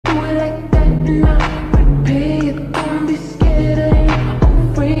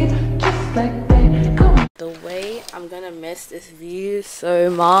I'm gonna miss this view so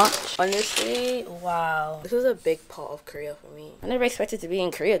much. Honestly, wow. This was a big part of Korea for me. I never expected to be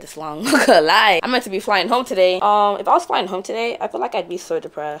in Korea this long. Not gonna lie. I'm meant to be flying home today. If I was flying home today, I feel like I'd be so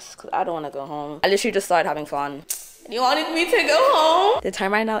depressed because I don't want to go home. I literally just started having fun. You wanted me to go home? The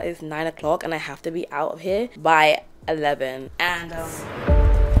time right now is 9 o'clock and I have to be out of here by 11. And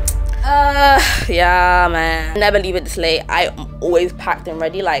yeah, man. Never leave it this late. I'm always packed and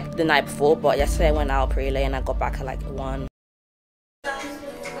ready like the night before, but yesterday I went out pretty late and I got back at like 1.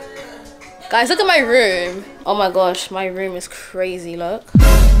 Guys, look at my room. Oh my gosh, my room is crazy. Look.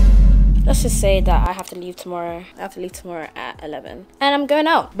 Let's just say that I have to leave tomorrow. I have to leave tomorrow at 11 and I'm going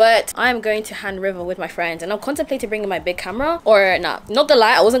out, but I'm going to Han River with my friends and I'm contemplating bringing my big camera or not gonna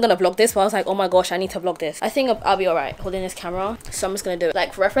lie, I wasn't gonna vlog this, but I was like, oh my gosh, I need to vlog this. I think I'll be all right holding this camera, so I'm just gonna do it.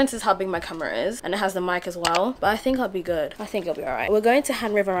 Like, for reference is how big my camera is and it has the mic as well, but I think I'll be good. I think I'll be all right. We're going to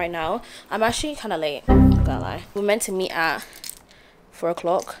Han River right now. I'm actually kind of late, I'm not gonna lie. We're meant to meet at 4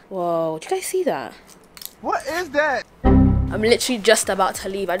 o'clock. Whoa, did you guys see that? What is that? I'm literally just about to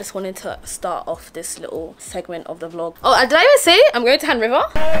leave. I just wanted to start off this little segment of the vlog. Oh, did I even say I'm going to Han River?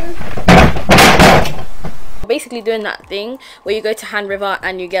 Basically doing that thing where you go to Han River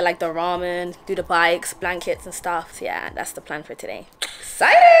and you get like the ramen, do the bikes, blankets and stuff. So yeah, that's the plan for today.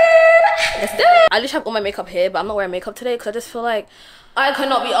 Excited! Let's do it! I just have all my makeup here, but I'm not wearing makeup today because I just feel like I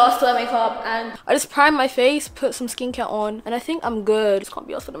cannot be asked to wear makeup, and I just primed my face, put some skincare on, and I think I'm good. Just can't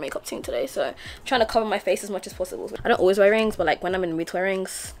be asked for the makeup team today, so I'm trying to cover my face as much as possible. I don't always wear rings, but like when I'm in the mood to wear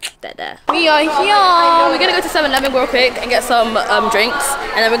rings, they're there. We are here! We're gonna go to 7-Eleven real quick and get some drinks,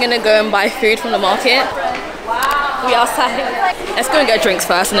 and then we're gonna go and buy food from the market. We are outside. Let's go and get drinks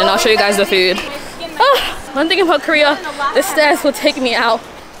first, and then I'll show you guys the food. Oh, one thing about Korea, the stairs will take me out,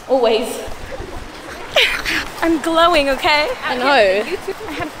 always. I'm glowing, okay? I know. I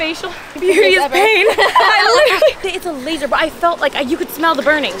had facial beauty is pain. I literally, it's a laser, but I felt like you could smell the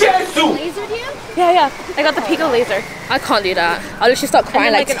burning. Lasered you? Yeah. I got the Pico laser. I can't do that. I'll literally start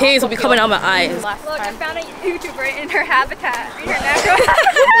crying, like tears will be coming out my eyes. Look, I found a YouTuber in her habitat, in her natural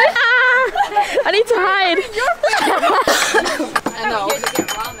I need to hide. I know.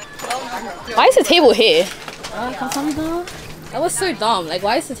 Why is the table here? That was so dumb. Like,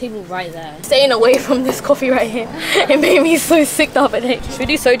 why is the table right there? Staying away from this coffee right here. It made me so sick the other day. Should we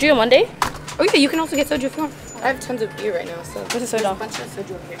do soju on Monday? Oh yeah, you can also get soju if you want. I have tons of beer right now, so. What's the soda? There's a bunch of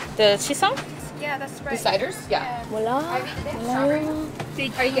soju up here. The chisang? Yeah, that's right. The ciders? Yeah. Voila.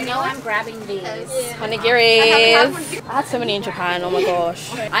 Are you know I'm grabbing these. Onigiri. I had so many in Japan. Oh my gosh.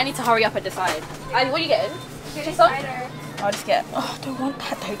 I need to hurry up and decide. What are you getting? Chisang? I'll just get. Oh, I don't want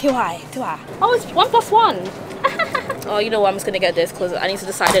that though. Do I? Oh, it's 1+1. Oh, you know what? I'm just gonna get this because I need to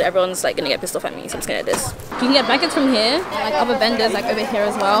decide that everyone's like gonna get pissed off at me, so I'm just gonna get this. You can get blankets from here, and like other vendors like over here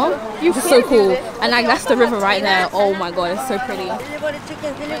as well. Which is so cool. And like that's the river right there. Oh my god, it's so pretty.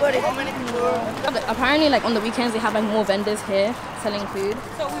 Apparently, like on the weekends they have like more vendors here selling food.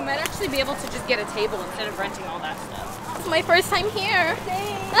 So we might actually be able to just get a table instead of renting all that stuff. It's my first time here.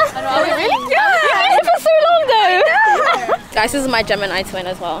 Oh, really? Yeah. For so long though. Guys, this is my Gemini twin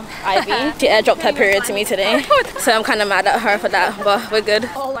as well, Ivy. She airdropped her period to me today, so I'm kind of mad at her for that, but we're good.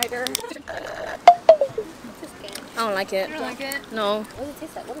 all lighter. I don't like it. You don't like it? No. What does it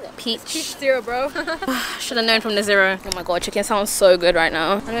taste like? What is it? Peach. Peach zero, bro. Should have known from the zero. Oh my god, chicken sounds so good right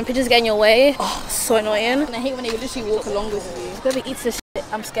now. And when pigeons get in your way, oh, so annoying. And I hate when they literally walk along with you. Whoever eats this shit,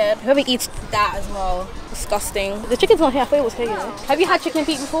 I'm scared. Whoever eats that as well, disgusting. The chicken's not here. I thought it was here, you know. Have you had chicken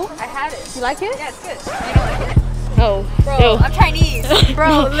feet before? I had it. You like it? Yeah, it's good. I don't like it. No. Bro, Ew. I'm Chinese.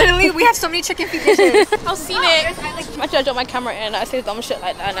 Bro, literally, we have so many chicken feet dishes. I've seen it. Imagine I drop my camera in and I say dumb shit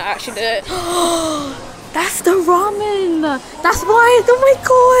like that and I actually do it. That's the ramen. That's why. Oh my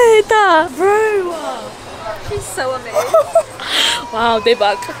god. Bro. She's so amazing. Wow, they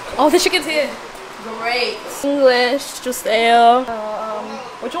back. Oh, the chicken's here. Great. English, just there.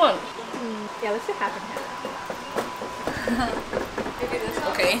 Which one? Yeah, let's do half and half.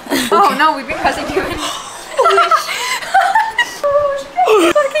 Okay. Oh no, we've been pressing too many.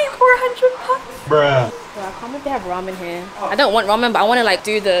 Fucking 400 bucks. Bruh. Bro, I can't believe they have ramen here. I don't want ramen, but I want to like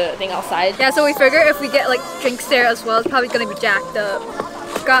do the thing outside. Yeah, so we figure if we get like drinks there as well, it's probably gonna be jacked up.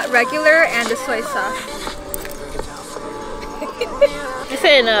 Got regular and the soy sauce.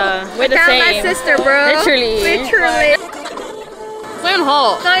 Listen, we're the same. My sister, bro. Literally. It's not even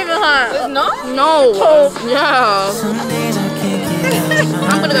hot. It's not even hot. It's not? No. Cold. Yeah.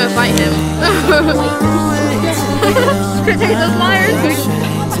 I'm gonna go fight him. Take those wires.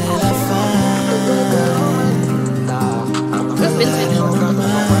 It's vintage.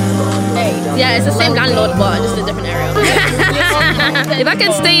 Hey. Yeah, it's the same landlord, but just a different area. If I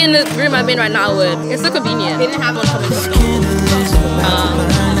could stay in the room I'm in right now, I would. It's so convenient. They didn't have one coming from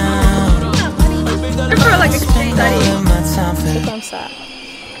For like a study. I'm sad.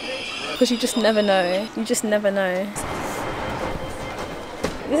 Because you just never know. You just never know.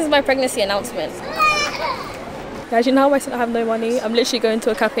 This is my pregnancy announcement. Guys, you know how I said I have no money? I'm literally going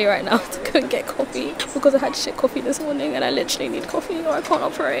to a cafe right now to go and get coffee because I had shit coffee this morning and I literally need coffee or I can't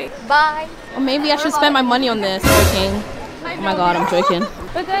operate. Bye. Or maybe I should spend my money on this. Joking. Oh my god, I'm joking.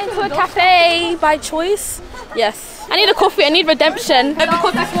 We're going to a cafe by choice. Yes. I need a coffee. I need redemption.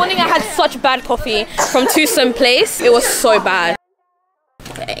 Because this morning I had such bad coffee from Tucson Place. It was so bad.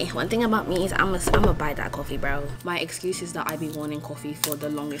 Okay, one thing about me is I'm gonna buy that coffee, bro. My excuse is that I be wanting coffee for the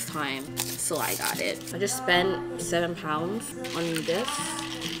longest time, so I got it. I just spent £7 on this,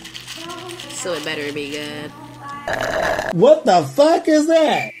 so it better be good. What the fuck is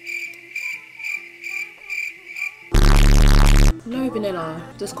that? No vanilla,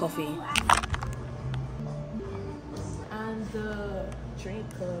 just coffee. And the drink,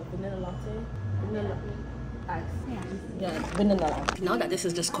 vanilla latte. Vanilla ice. Yeah, vanilla. Now that this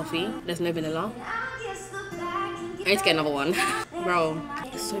is just coffee, there's no vanilla. I need to get another one. Bro,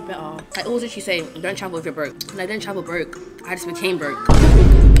 it's so bitter. I always literally say, don't travel if you're broke. And I didn't travel broke, I just became broke.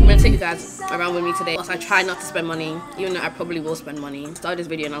 I'm gonna take you guys around with me today. Also, I try not to spend money, even though I probably will spend money. I started this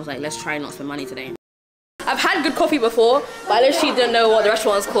video and I was like, let's try not to spend money today. I've had good coffee before, but I literally didn't know what the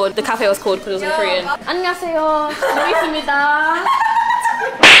restaurant was called. The cafe was called because it was in Korean. 안녕하세요. louise입니다.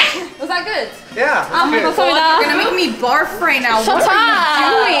 Was that good? Yeah. You're gonna make me barf right now. Shut what up.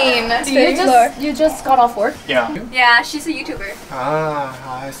 are you doing? You just got off work? Yeah. Yeah, she's a YouTuber. Ah,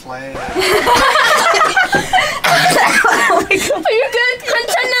 hi, Slay. Are you good?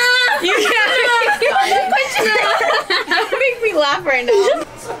 괜찮아. You make me laugh right now.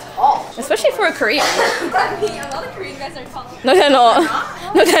 Especially for a Korean. A lot of Korean guys are tall. No, they're not.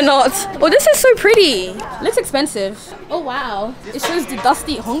 No, they're not. Oh, this is so pretty. Looks expensive. Oh, wow. It shows the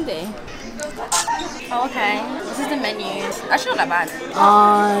dusty Hongdae. Oh, okay. This is the menu. Actually not that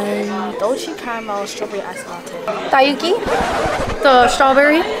bad. Dolce caramel strawberry ice latte. Dayuki? The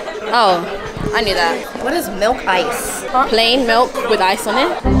strawberry? Oh, I knew that. What is milk ice? Huh? Plain milk with ice on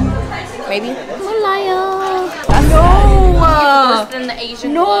it. Maybe. Malaya. Than the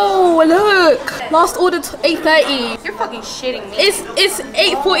Asian. No, look. Last order 8:30. You're fucking shitting me. It's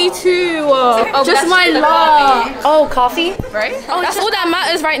 8:42. Just my the luck. Oh, coffee? Right? Oh, that's all that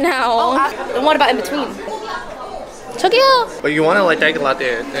matters right now. And what about in between? Check it out. But you want to like take a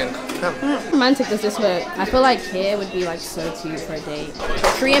latte, then come. Romantic does this work. I feel like here would be like so cute for a date.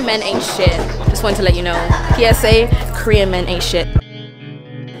 Korean men ain't shit. Just wanted to let you know. PSA, Korean men ain't shit.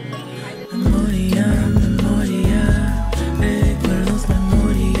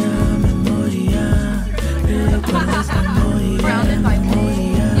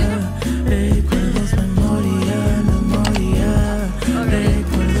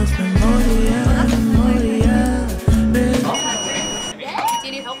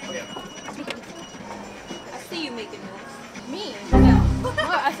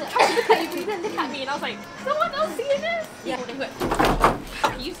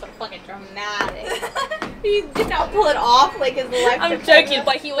 You so fucking dramatic. He did not pull it off like his life. I'm joking,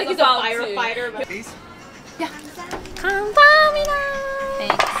 but he was like about he's a firefighter. But Yeah.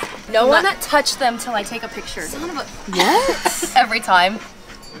 Thanks. No one touch them till I take a picture. son of a. What? Every time.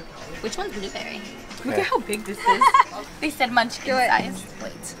 Which one's blueberry? Look at how big this is. They said munchkin size.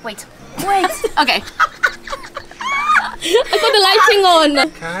 Wait. Okay. I got the lighting on.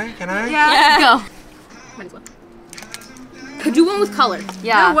 Can I? Yeah. Go. Might as well. Could do one with color.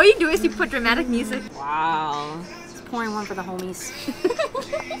 Yeah. No, what you do is you put dramatic music. Wow. Just pouring one for the homies.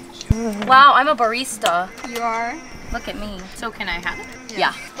 Wow, I'm a barista. You are. Look at me. So can I have it?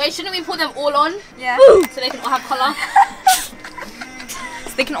 Yeah. Wait, shouldn't we put them all on? Yeah. So they can all have color?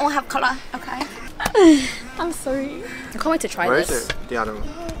 So they can all have color. Okay. I'm sorry. I can't wait to try Where this. is it? The other one.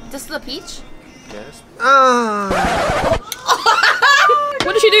 This is the peach? Yes. Ah.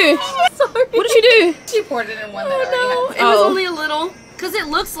 What did she do? Sorry. What did she do? She poured it in one that already had. It Oh. was only a little. Because it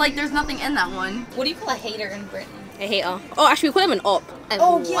looks like there's nothing in that one. What do you call a hater in Britain? I hate her. Oh, actually, we call him an op.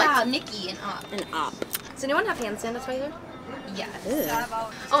 Oh, Yeah, Nikki and Op. An op. Does anyone have hand sanitizer? Yes.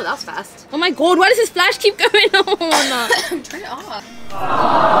 Oh, that was fast. Oh my god, why does this flash keep going on? Turn it off.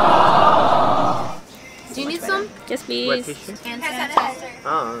 Do you need some? Yes, Wet please. tissue? Hand sanitizer.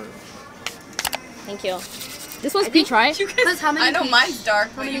 Ah. Thank you. This one's peach, right? Because how many I know peach? mine's dark,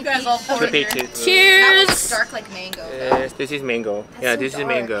 but you guys all poured The it. peaches. Cheers. Dark like mango. Yes, this is mango. Yeah, this is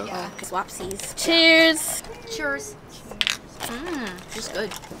mango. Yeah, swapsies. Cheers. Cheers. Mmm, just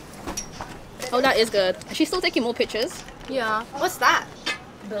good. Oh, that is good. Is she still taking more pictures? Yeah. What's that?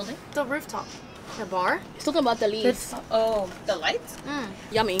 Building. The rooftop. The bar? She's talking about the leaves. Oh, the lights?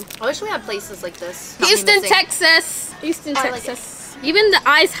 Yummy. I wish we had places like this. Houston, Texas. Houston, Texas. Even the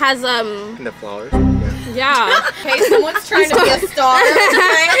ice has And the flowers. yeah. Okay, someone's trying to be a star.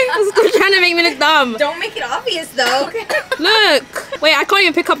 Still trying to make me look dumb. Don't make it obvious though. Look. Wait, I can't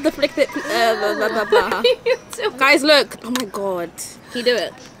even pick up the flick. Blah, blah, blah. Guys, look. Oh my god. Can you do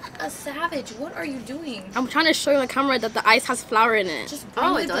it? A savage. What are you doing? I'm trying to show the camera that the ice has flour in it. Just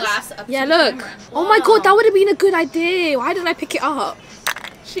bring the glass up Yeah, to the look. camera. Oh my god, that would have been a good idea. Why did I pick it up?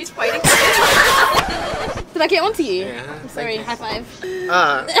 She's fighting. Did I get onto you? Yeah. I'm sorry, high five.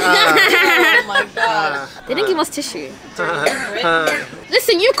 Oh my god. They didn't give us tissue.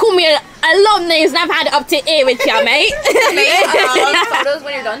 Listen, you call me a lot of names and I've had it up to here with you, mate. Photos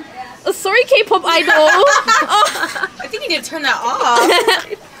when you're done. Oh, sorry, K-pop idol. Oh. I think you need to turn that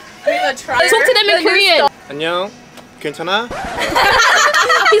off. Talk to them in Korean. 안녕. 괜찮아?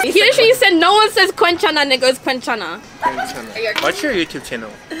 He literally said no one says kwenchana and it goes kwenchana. 괜찮아. What's your YouTube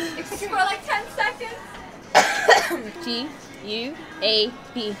channel? For like 10 seconds.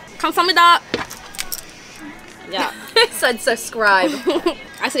 G-U-A-B. 감사합니다. Yeah. Said subscribe.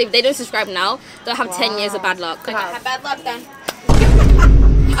 I said if they don't subscribe now, they'll have 10 years of bad luck. Have bad luck then.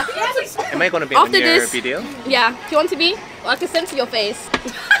 Am I gonna be After on your this- video? Yeah. Do you want to be? Or I can send to your face.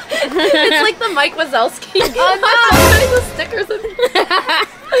 It's like the Mike Wazowski. Oh no! The stickers.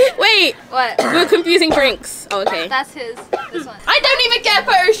 Wait. What? We're confusing drinks. Oh, okay. That's his. This one. I don't even get a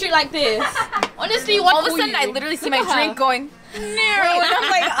photo shoot like this. Honestly, what All of a sudden, I literally see my drink going. No, and I'm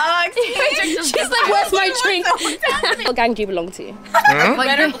like, She's like, where's my drink? What gang do you belong to?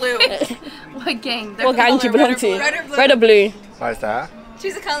 red or blue? What gang? What gang do you belong to? Red or blue? Red or blue? Why is that?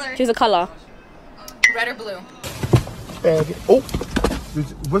 Choose a color. Choose a color. Red or blue? Oh,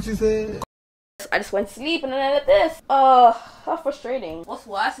 what you said? I just went to sleep and then I did this. Oh, how frustrating. What's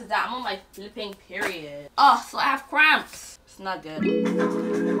worse is that I'm on my flipping period. Oh, so I have cramps. It's not good.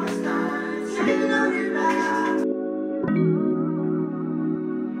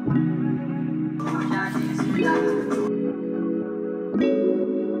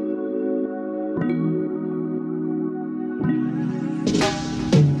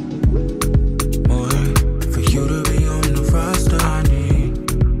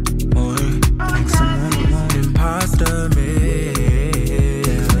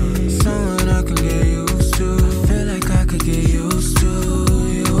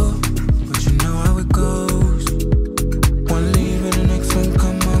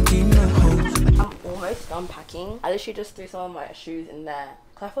 Unpacking. I literally just threw some of my shoes in there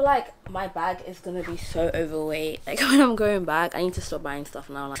because I feel like my bag is gonna be so overweight. Like when I'm going back, I need to stop buying stuff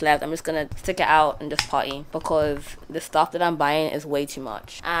now. Like I'm just gonna stick it out and just party because the stuff that I'm buying is way too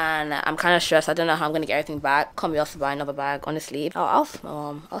much and I'm kind of stressed. I don't know how I'm gonna get everything back. Can't be asked to buy another bag, honestly. I'll ask my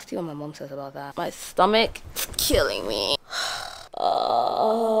mom. I'll see what my mom says about that. My stomach is killing me.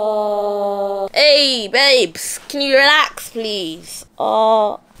 Hey babes, can you relax please?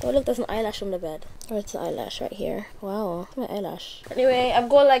 Oh look, there's an eyelash on the bed. Oh, it's an eyelash right here. Wow, my eyelash. Anyway, I've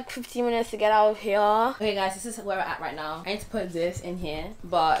got like 15 minutes to get out of here. Okay guys, this is where we're at right now. I need to put this in here,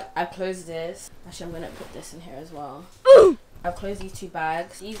 but I've closed this. Actually, I'm gonna put this in here as well. I've closed these two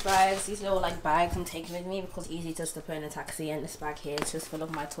bags. These little like bags I'm taking with me because it's easy just to put in a taxi, and this bag here is just full of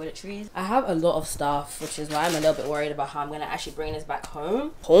my toiletries. I have a lot of stuff, which is why I'm a little bit worried about how I'm gonna actually bring this back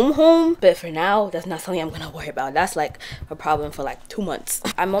home. But for now, that's not something I'm gonna worry about. That's like a problem for like 2 months.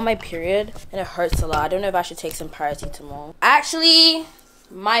 I'm on my period and it hurts a lot. I don't know if I should take some paracetamol. Actually,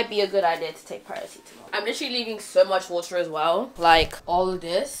 might be a good idea to take paracetamol. I'm literally leaving so much water as well. Like all of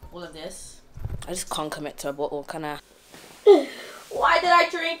this. I just can't commit to a bottle, kinda. Why did I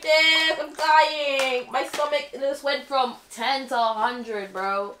drink this? I'm dying. My stomach just went from 10 to 100,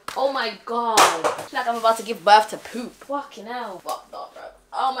 bro. Oh my god. I feel like I'm about to give birth to poop. Fucking hell. Fuck that, bro.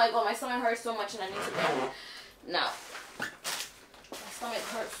 Oh my god, my stomach hurts so much and I need to go. No. My stomach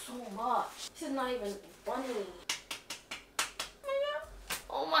hurts so much. This is not even funny.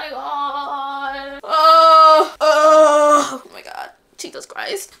 Oh my god. Oh my god. Jesus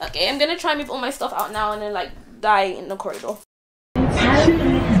Christ. Okay, I'm gonna try and move all my stuff out now and then like die in the corridor. In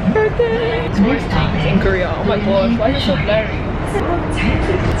Korea. Oh my gosh, why is it so blurry?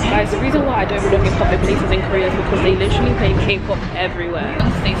 Guys, the reason why I don't belong in public places in Korea is because they literally play K-pop everywhere.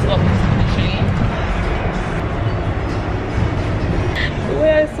 They stop, literally. The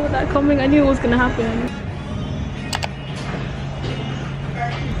way I saw that coming, I knew it was gonna happen.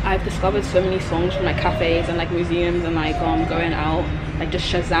 I've discovered so many songs from like cafes and like museums and like going out, like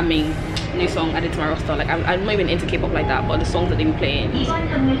just shazamming new song added to my roster. Like I'm not even into K-pop like that, but the songs that they be playing.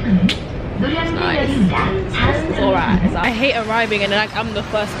 that. I hate arriving and then like I'm the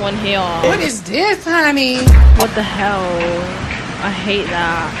first one here. What is this, honey? What the hell? I hate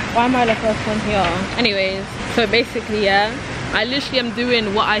that. Why am I the first one here? Anyways, so basically, yeah, I literally am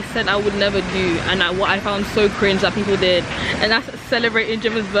doing what I said I would never do, and what I found so cringe that people did, and that's celebrating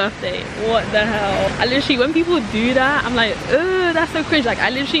Jimin's birthday. What the hell? I literally, when people do that, I'm like, ugh, that's so cringe. Like, I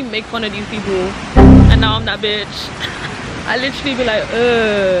literally make fun of these people, and now I'm that bitch. I literally be like,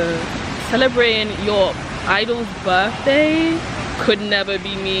 ugh, celebrating your idol's birthday could never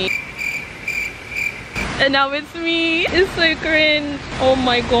be me. And now it's me. It's so cringe. Oh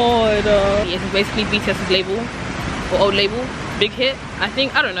my god. It's basically BTS's label, or old label, big hit. I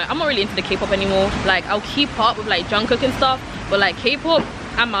think, I don't know, I'm not really into the K-pop anymore. Like, I'll keep up with like Jungkook and stuff, but like K-pop,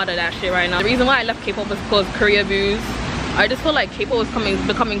 I'm out of that shit right now. The reason why I left K-pop was because Korea views. I just feel like K-pop was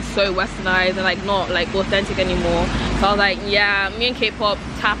becoming so westernized and like not like authentic anymore. So I was like, yeah, me and K-pop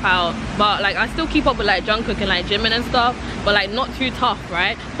tap out. But like I still keep up with like Jungkook and like Jimin and stuff, but like not too tough,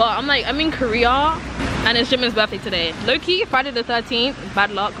 right? But I'm like, I'm in Korea and it's Jimin's birthday today. Low-key, Friday the 13th,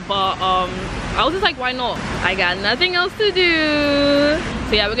 bad luck, but I was just like, why not? I got nothing else to do.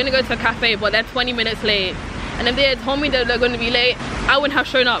 So yeah, we're gonna go to a cafe, but they're 20 minutes late. And if they had told me that they're going to be late, I wouldn't have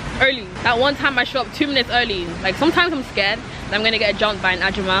shown up early. That one time I show up 2 minutes early. Like sometimes I'm scared that I'm going to get jumped by an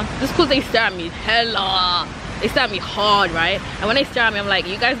ajumma. Just because they stare at me hella. They stare at me hard, right? And when they stare at me, I'm like,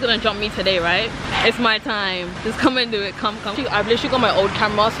 you guys gonna jump me today, right? It's my time. Just come and do it. Come. I've literally got my old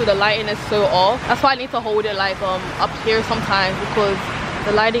camera, so the lighting is so off. That's why I need to hold it like up here sometimes, because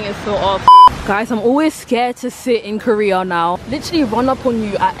the lighting is so off. Guys, I'm always scared to sit in Korea now. Literally run up on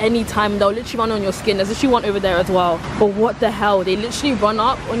you at any time. They'll literally run on your skin. There's literally one over there as well. But what the hell? They literally run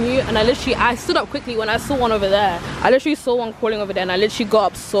up on you, and I stood up quickly when I saw one over there. I literally saw one crawling over there, and I literally got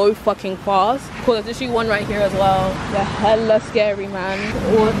up so fucking fast. Because there's literally one right here as well. They're hella scary, man.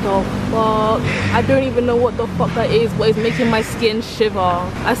 What the fuck? I don't even know what the fuck that is, but it's making my skin shiver.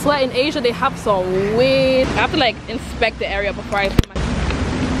 I swear in Asia they have some weird. I have to like inspect the area before I put my...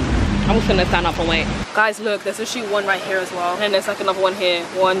 I'm just gonna stand up and wait. Guys, look, there's actually one right here as well. And there's like another one here.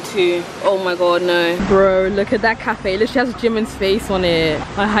 1, 2. Oh my god, no. Bro, look at that cafe. It literally has Jimin's face on it.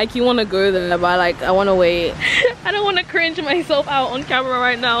 I hike you wanna go there, but I wanna wait. I don't wanna cringe myself out on camera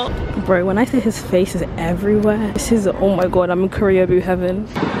right now. Bro, when I say his face is everywhere, this is, oh my god, I'm in Korea Boo heaven.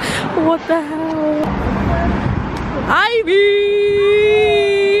 What the hell? Ivy!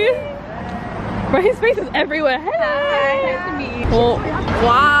 Bro, his face is everywhere. Hey! Hi, nice to meet you. Oh,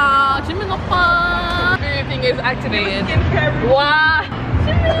 wow, Jimin oppa. Everything is activated. Wow.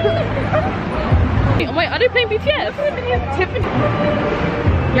 Oh wait, are they playing BTS? Tiffany.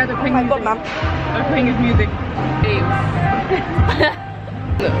 Yeah, they're playing music. They're playing his music.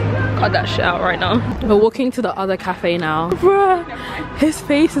 Cut that shit out right now. We're walking to the other cafe now. Bruh, his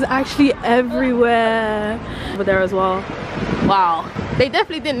face is actually everywhere. Over there as well. Wow. They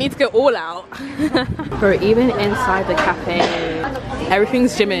definitely didn't need to go all out. Bro, even inside the cafe,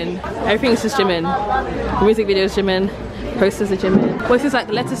 everything's Jimin. Everything's just Jimin. Music videos Jimin. Posters are Jimin. What's this like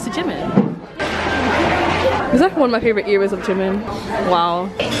letters to Jimin? It's like one of my favorite eras of Jimin. Wow.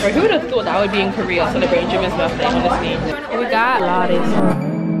 Bro, who would have thought that I would be in Korea celebrating Jimin's birthday, honestly. We got lattes.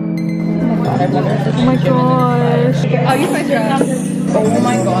 Oh my gosh. Oh, you guys are oh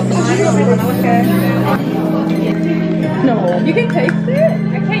my god. Okay. No. You can taste it?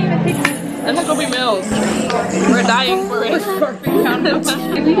 I can't even taste it. That's like gobi meals. We're dying for it.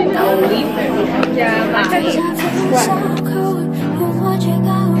 Yeah,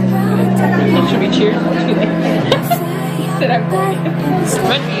 Should we cheer?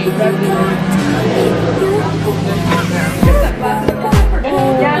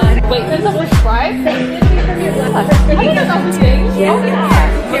 Wait, is that with fries?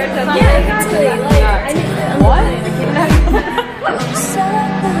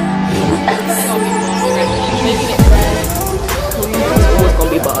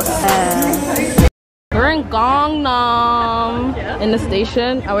 We're in Gangnam in the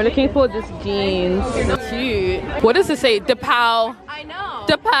station and we're looking for this jeans. It's cute. What does it say? DePao. I know.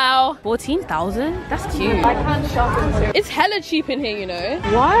 DePao. 14,000? That's cute. I can't shop it. It's hella cheap in here, you know.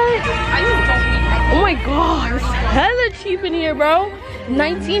 What? Oh my god, it's hella cheap in here, bro.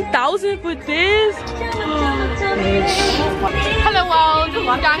 19,000 for this? Hello world, this is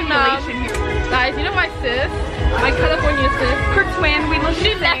Gangnam. Guys, you know my sis? My California sis? Her twin, we looked the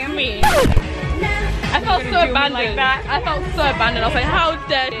same. She left me. I felt so abandoned. Like I felt so abandoned. I was like, how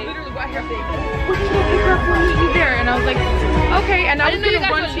dare they? Literally got here saying, what did you pick up when you be there? And I was like, okay. And I was gonna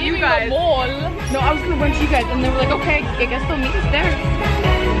run to you guys. No, I was gonna run to you guys. And they were like, okay, I guess they'll meet us there.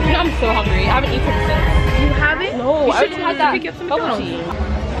 You know, I'm so hungry. I haven't eaten since. You haven't? No, I just had that bubble tea.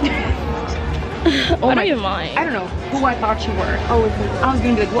 Oh, I don't even mind. I don't know who I thought you were. Oh, I was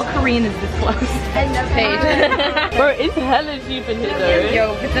gonna be like, what Korean is this close? Paige. Bro, it's hella cheap in here though.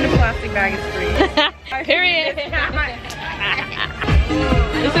 Yo, if it's in a plastic bag, it's free. Period.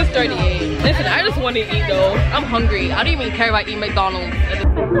 This is 38. Listen, I just want to eat though. I'm hungry. I don't even care about eating McDonald's.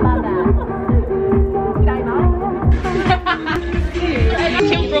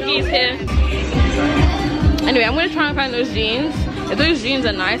 Kim Brookie's here. Anyway, I'm gonna try and find those jeans. If those jeans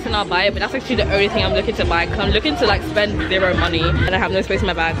are nice, then I'll buy it. But that's actually the only thing I'm looking to buy. Cause I'm looking to like spend zero money, and I have no space in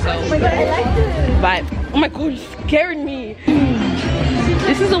my bag. So, oh my god, I like this. But oh my god, you scared me.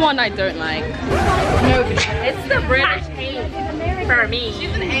 This is the one I don't like. No, it's the British hate for me.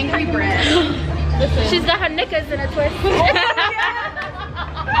 She's an angry Brit. She's got her knickers in a twist.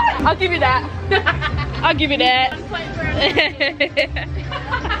 I'll give you that. I'll give you that.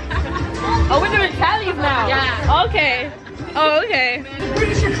 Oh, we're doing tallies now. Yeah. Okay. Oh, okay.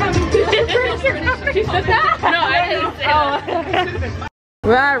 British are coming. She said that? No, I didn't say that.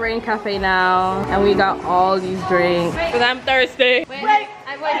 We're at Rain Cafe now, and we got all these drinks. Cause I'm thirsty. Wait.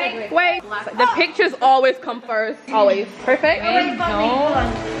 The pictures always come first. Always. Perfect? No.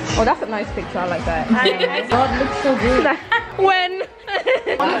 Oh, that's a nice picture. I like that. God, it looks so good. When?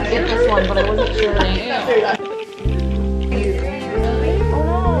 I wanted to get this one, but I wasn't sure.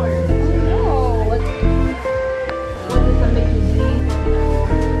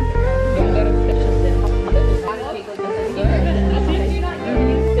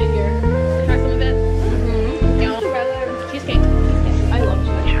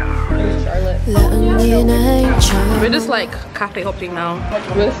 We're just like cafe hopping now.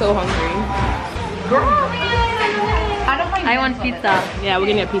 We're so hungry. I want pizza. Yeah, we're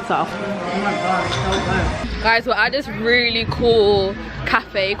gonna get pizza. Oh my god, so good. Guys, we're at this really cool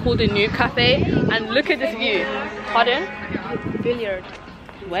cafe called the Noob Cafe, and look at this view. Pardon? Billiard.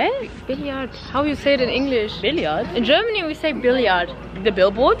 Where? Billiard. How you say it in English? Billiard? In Germany we say billiard. The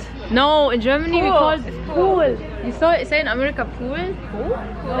billboard? No, in Germany we call it pool. You say in America pool? Pool?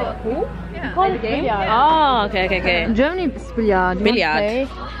 Like pool? Yeah. Call it game? Oh, okay. In Germany it's billiard. Billiard.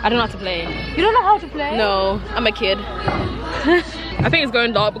 I don't know how to play. You don't know how to play? No, I'm a kid. I think it's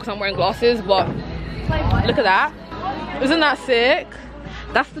going dark because I'm wearing glasses, but look at that. Isn't that sick?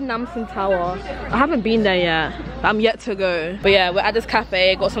 That's the Namsan Tower. I haven't been there yet. I'm yet to go. But yeah, we're at this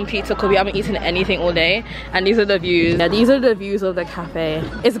cafe, got some pizza because we haven't eaten anything all day. And these are the views. Yeah, these are the views of the cafe.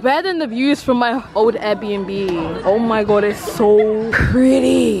 It's better than the views from my old Airbnb. Oh my god, it's so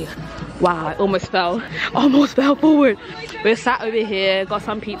pretty. Wow, I almost fell. Almost fell forward. We're sat over here, got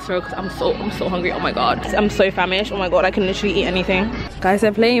some pizza because I'm so hungry. Oh my god, I'm so famished. Oh my god, I can literally eat anything. Guys,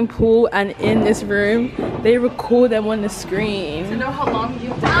 they're playing pool, and in this room they record them on the screen To know how long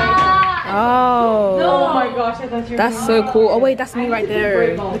you've been. Oh, Oh my gosh, I thought you were. that's so cool. Oh wait, that's me right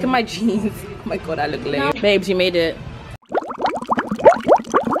there. Look at my jeans. Oh my god, I look lame. Babes, you made it.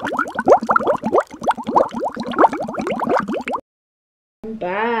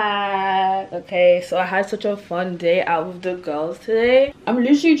 Back. Okay, so I had such a fun day out with the girls today. I'm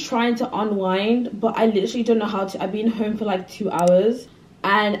literally trying to unwind, but I literally don't know how to. I've been home for like 2 hours,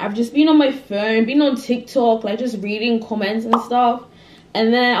 and I've just been on my phone, been on TikTok, like just reading comments and stuff.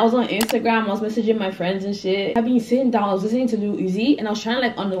 And then I was on Instagram, I was messaging my friends and shit. I've been sitting down, I was listening to Lil Uzi, and I was trying to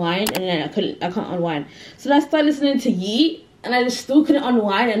like unwind, and then I can't unwind. So then I started listening to Yeet, and I just still couldn't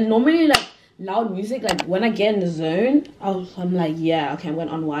unwind. And normally like loud music, like when I get in the zone, I'm like, yeah, okay, I'm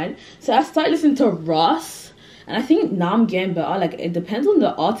gonna unwind. So I started listening to Ross, and I think now I'm getting better. Like it depends on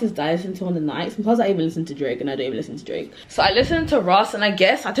the artist that I listen to on the night. Sometimes I even listen to Drake, and I don't even listen to Drake. So I listened to Ross, and I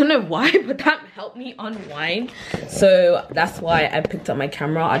guess I don't know why, but that helped me unwind. So that's why I picked up my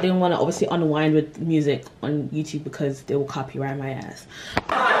camera. I didn't want to obviously unwind with music on YouTube because they will copyright my ass.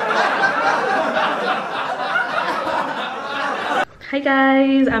 Hi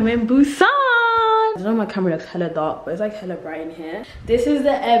guys, I'm in Busan. I know my camera looks hella dark, but it's like hella bright in here. This is the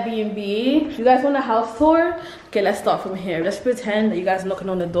Airbnb. You guys want a house tour? Okay, let's start from here. Let's pretend that you guys are knocking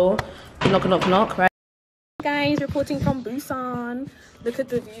on the door. Knock, knock, knock, right? Guys, reporting from Busan. Look at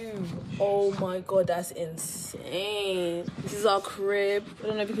the view. Oh my god, that's insane. This is our crib. I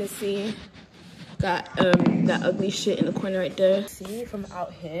don't know if you can see. Got that ugly shit in the corner right there. See from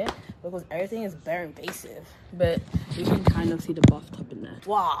out here, because everything is bare invasive, but you can kind of see the bathtub in there.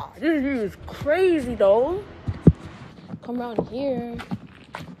 Wow, this view is crazy though. Come around here.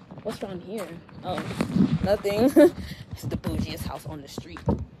 What's around here? Oh, nothing. It's the bougiest house on the street.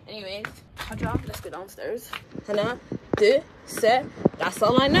 Anyways, let's go downstairs. Hana, deux, set. That's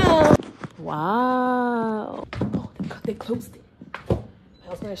all I know. Wow. Oh, they closed it.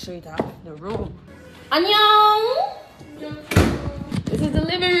 I was gonna show you the room. Annyeong! This is the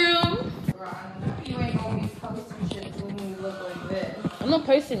living room. You ain't gonna be posting shit when you look like this. I'm not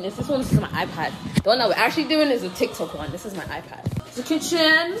posting this. This one's my iPad. The one that we're actually doing is a TikTok one. This is my iPad. The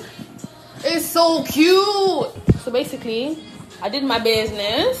kitchen is so cute. So basically, I did my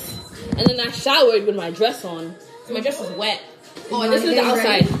business and then I showered with my dress on. So my dress was wet. Oh, and this is the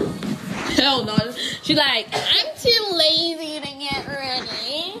outside. Hell no. She's like, I'm too lazy to get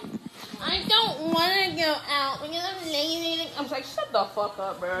ready. I don't want to go out because I'm lazy. I was like, shut the fuck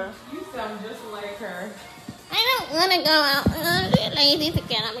up, bro. You sound just like her. I don't want to go out. I'm too lazy to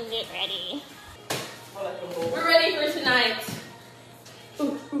get up and get ready. We're ready for tonight.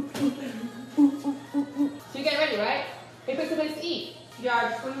 So you get ready, right? We picked a place to eat.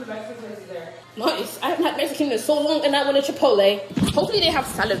 Yeah, just one of the Mexican places there. Nice. I haven't had Mexican in so long and I want a Chipotle. Hopefully they have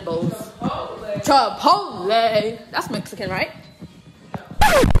salad bowls. Chipotle. That's Mexican, right?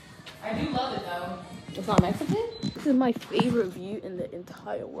 I do love it though. It's not Mexican? This is my favorite view in the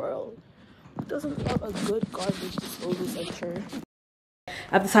entire world. Who doesn't love a good garbage disposal center?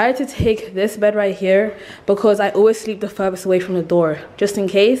 I've decided to take this bed right here because I always sleep the furthest away from the door. Just in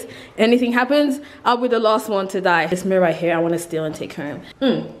case anything happens, I'll be the last one to die. This mirror right here, I want to steal and take home.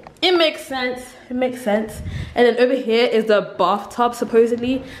 It makes sense. It makes sense. And then over here is the bathtub,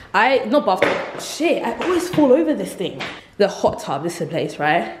 supposedly. Not bathtub. Shit, I always fall over this thing. The hot tub. This is the place,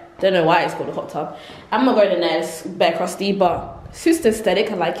 right? Don't know why it's called a hot tub. I'm not going in there. It's bare crusty, but suits the aesthetic.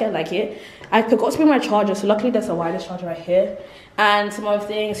 I like it. I like it. I forgot to bring my charger, so luckily there's a wireless charger right here. And some other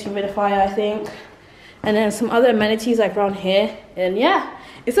things, humidifier, I think. And then some other amenities like around here. And yeah,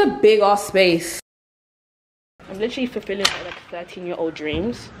 it's a big ass space. I'm literally fulfilling my like 13-year-old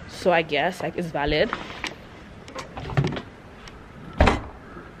dreams. So I guess like it's valid.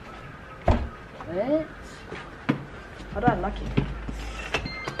 What? How do I lock it?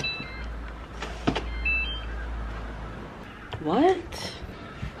 What?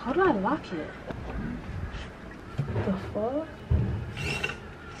 How do I lock it? The fuck?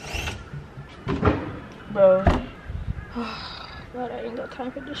 Bro. God, I ain't got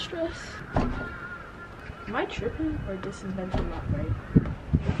time for this stress. Am I tripping or this is mental not right?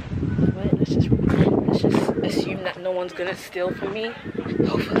 What? Let's just assume that no one's gonna steal from me.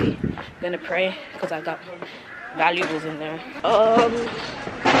 Hopefully. I'm gonna pray because I got valuables in there.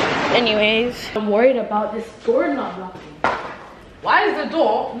 Anyways, I'm worried about this door not locking. Why is the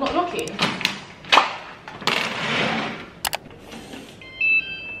door not locking?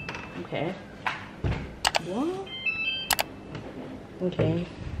 Okay. What? Okay.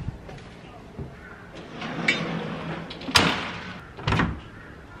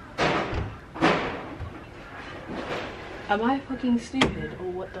 Am I fucking stupid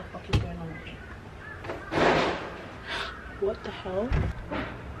or what the fuck is going on? What the hell?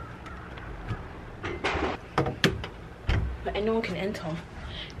 But anyone can enter.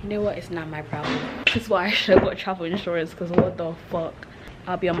 You know what? It's not my problem. This is why I should have got travel insurance, because what the fuck?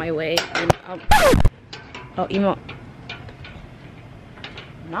 I'll be on my way and I'll email.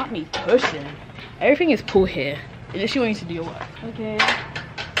 Not me pushing. Everything is cool here. Unless you want you to do your work. Okay.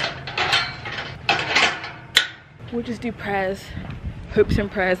 We'll just do prayers. Hopes and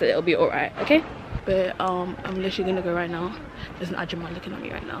prayers that it'll be alright, okay? But I'm literally gonna go right now. There's an Jimin looking at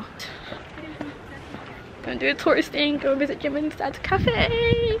me right now. Gonna do a tourist thing, go visit Jimin's dad's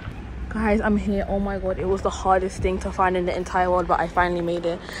cafe. Guys, I'm here. Oh my god, it was the hardest thing to find in the entire world, but I finally made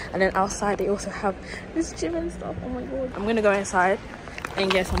it. And then outside they also have this Jimin stuff. Oh my god. I'm gonna go inside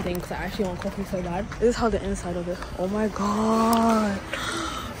and get something because I actually want coffee so bad. This is how the inside of it. Oh my god.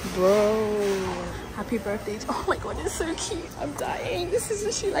 Bro. Happy birthday. Oh my god, it's so cute. I'm dying. This is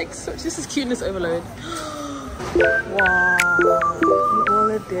literally like this is cuteness overload. Wow. All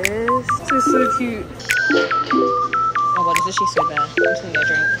of this. This is so cute. Oh my god, it's literally so bad. I'm just gonna get a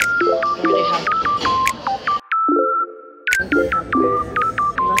drink. I don't really have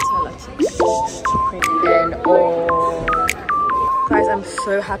and oh guys, I'm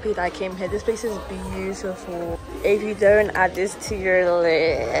so happy that I came here. This place is beautiful. If you don't add this to your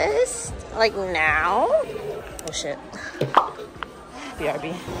list like now, oh shit,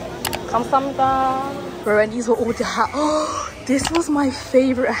 BRB. Kamsamda. Bro, and these were all the hat. Oh, this was my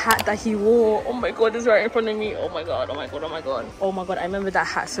favorite hat that he wore. Oh my god, this is right in front of me. Oh my god, oh my god, oh my god. Oh my god, I remember that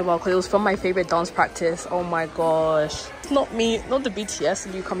hat so well because it was from my favorite dance practice. Oh my gosh. It's not me, not the BTS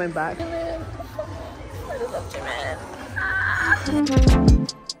and you coming back. Jimin. I love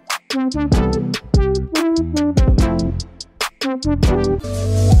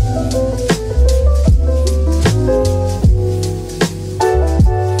Jimin.